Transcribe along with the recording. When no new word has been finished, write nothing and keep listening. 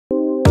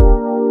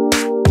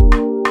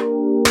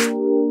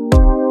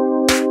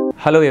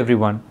Hello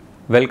everyone,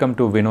 welcome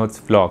to Vinod's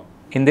vlog.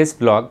 In this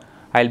vlog,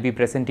 I'll be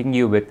presenting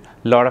you with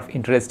a lot of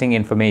interesting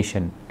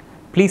information.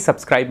 Please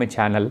subscribe my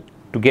channel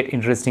to get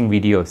interesting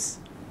videos.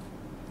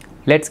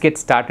 Let's get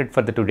started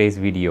for today's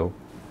video.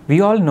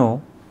 We all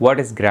know what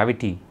is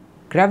gravity.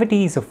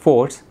 Gravity is a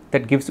force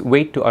that gives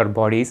weight to our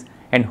bodies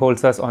and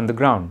holds us on the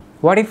ground.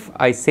 What if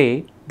I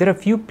say there are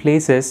few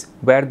places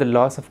where the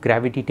laws of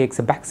gravity takes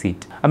a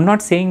backseat? I'm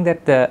not saying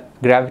that the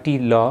gravity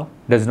law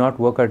does not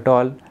work at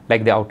all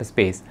like the outer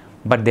space.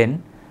 But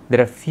then there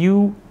are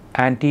few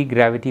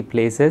anti-gravity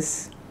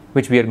places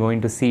which we are going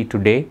to see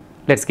today.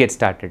 Let's get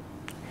started.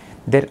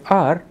 There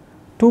are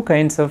two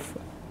kinds of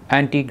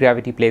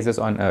anti-gravity places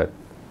on Earth.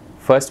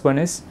 First one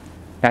is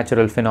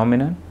natural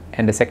phenomenon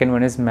and the second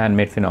one is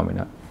man-made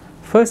phenomena.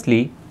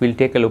 Firstly, we'll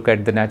take a look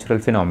at the natural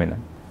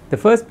phenomenon. The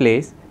first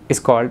place is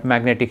called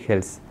magnetic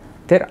hills.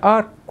 There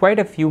are quite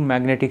a few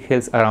magnetic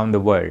hills around the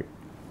world,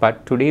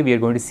 but today we are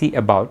going to see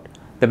about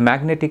the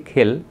magnetic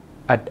hill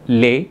at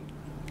Leh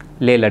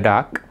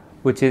Ladakh,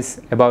 which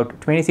is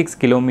about 26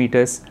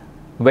 kilometers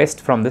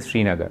west from the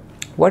Srinagar.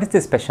 What is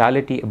the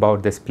speciality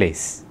about this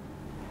place?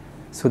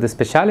 So the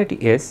speciality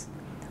is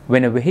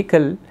when a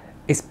vehicle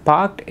is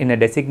parked in a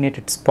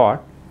designated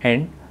spot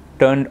and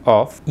turned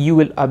off, you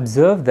will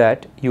observe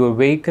that your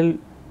vehicle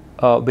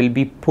will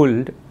be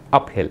pulled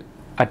uphill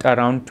at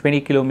around 20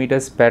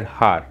 kilometers per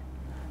hour.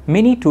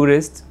 Many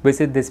tourists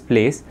visit this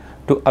place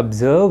to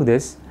observe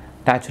this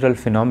natural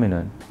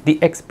phenomenon.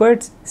 The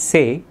experts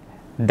say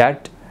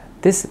that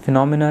this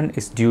phenomenon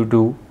is due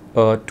to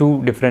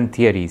two different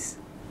theories.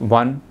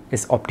 One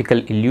is optical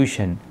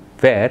illusion,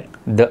 where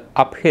the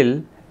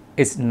uphill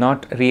is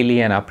not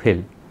really an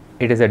uphill.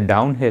 It is a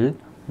downhill,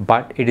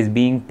 but it is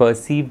being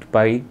perceived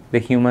by the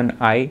human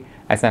eye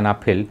as an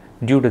uphill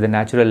due to the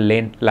natural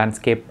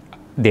landscape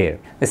there.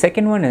 The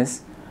second one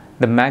is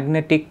the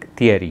magnetic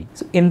theory.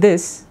 So in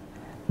this,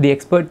 the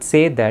experts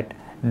say that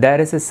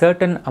there is a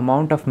certain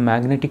amount of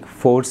magnetic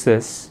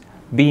forces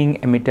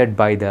being emitted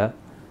by the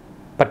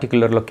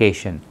particular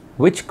location,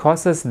 which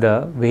causes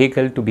the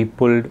vehicle to be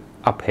pulled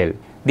uphill.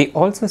 They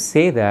also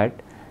say that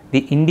the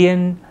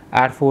Indian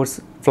Air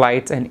Force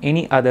flights and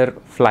any other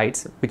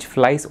flights which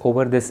flies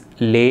over this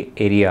Leh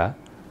area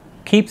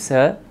keeps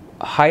a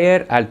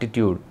higher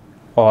altitude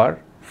or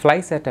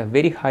flies at a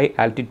very high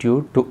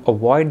altitude to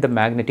avoid the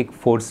magnetic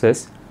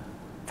forces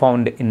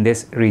found in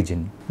this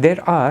region.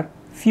 There are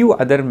few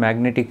other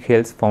magnetic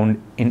hills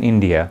found in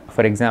India.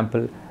 For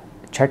example,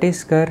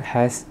 Chhattisgarh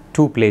has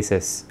two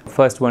places.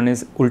 First one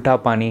is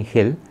Ulta Pani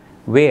Hill,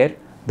 where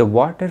the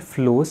water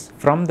flows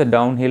from the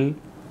downhill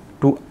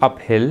to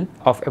uphill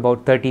of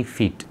about 30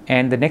 feet.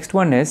 And the next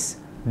one is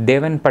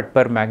Devan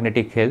Patpar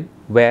Magnetic Hill,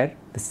 where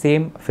the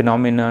same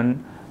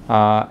phenomenon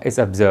is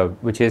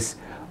observed, which is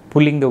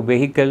pulling the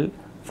vehicle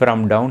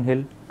from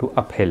downhill to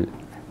uphill.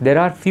 There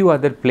are few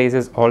other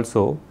places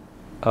also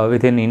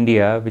within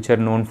India which are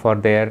known for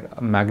their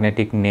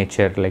magnetic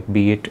nature, like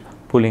be it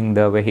pulling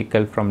the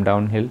vehicle from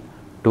downhill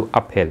to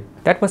uphill.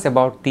 That was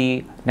about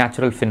the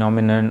natural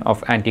phenomenon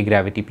of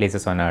anti-gravity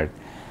places on Earth.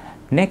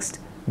 Next,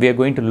 we are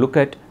going to look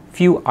at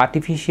few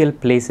artificial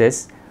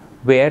places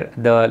where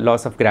the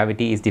laws of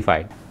gravity is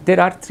defied. There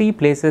are three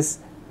places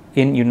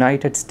in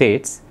United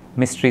States: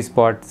 Mystery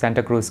Spot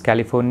Santa Cruz,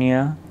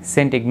 California;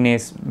 St.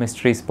 Ignace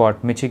Mystery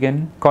Spot,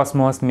 Michigan;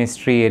 Cosmos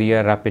Mystery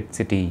Area, Rapid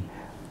City,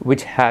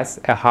 which has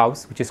a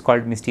house which is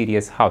called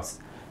Mysterious House.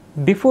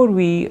 Before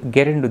we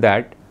get into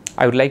that,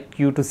 I would like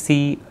you to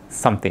see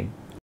something.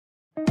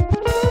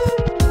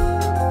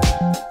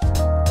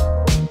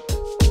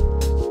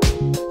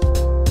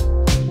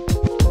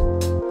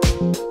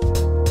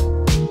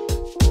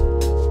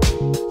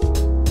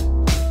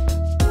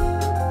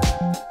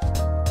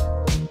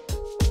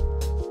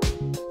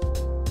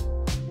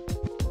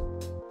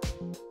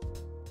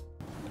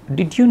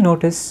 Did you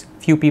notice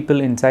few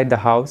people inside the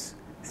house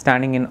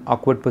standing in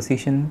awkward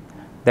position,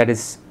 that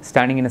is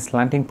standing in a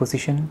slanting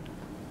position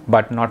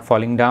but not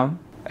falling down?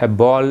 A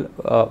ball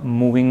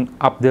moving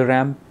up the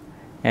ramp,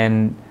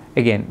 and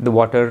again the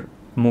water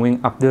moving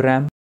up the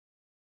ramp.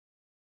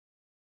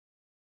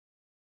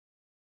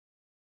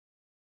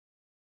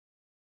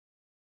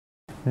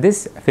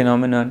 This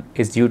phenomenon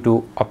is due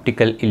to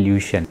optical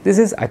illusion. This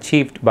is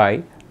achieved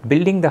by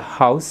building the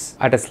house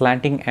at a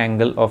slanting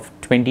angle of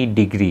 20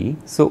 degrees,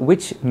 so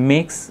which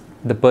makes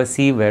the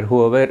perceiver,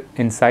 whoever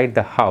inside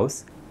the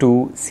house,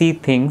 to see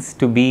things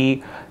to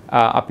be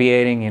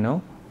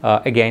appearing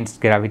against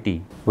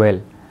gravity.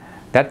 Well,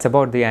 that's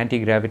about the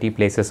anti-gravity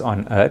places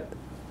on Earth.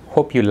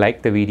 Hope you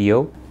liked the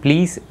video.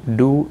 Please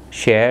do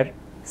share,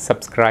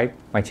 subscribe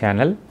my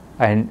channel,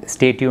 and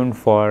stay tuned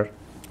for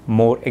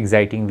more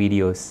exciting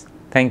videos.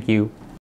 Thank you.